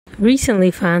Recently,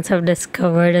 fans have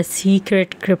discovered a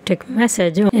secret cryptic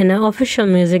message in an official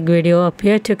music video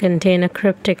appeared to contain a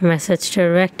cryptic message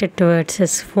directed towards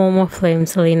his former flame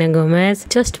Selena Gomez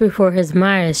just before his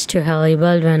marriage to Hailey.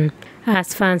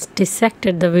 As fans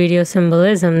dissected the video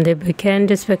symbolism, they began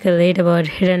to speculate about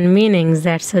hidden meanings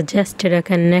that suggested a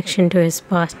connection to his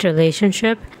past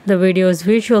relationship. The video's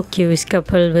visual cues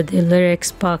coupled with the lyrics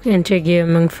sparked intrigue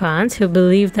among fans who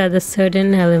believed that the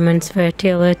certain elements were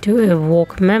tailored to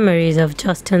evoke memories of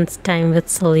Justin's time with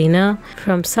Selena,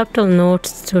 from subtle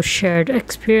notes to shared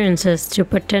experiences to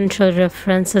potential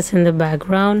references in the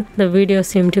background. The video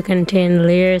seemed to contain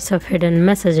layers of hidden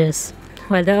messages.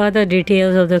 While the other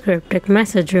details of the cryptic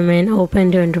message remain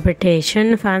open to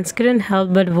interpretation, fans couldn't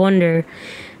help but wonder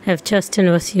if Justin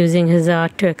was using his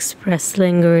art to express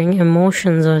lingering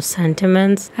emotions or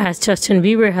sentiments. As Justin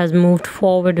Bieber has moved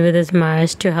forward with his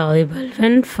marriage to Hailey,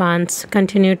 fans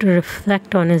continue to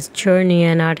reflect on his journey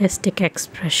and artistic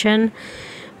expression.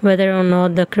 Whether or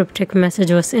not the cryptic message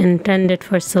was intended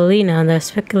for Selena, the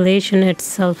speculation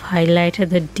itself highlighted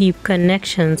the deep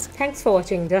connections. Thanks for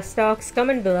watching Just Talks.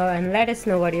 Comment below and let us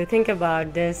know what you think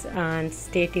about this, and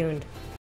stay tuned.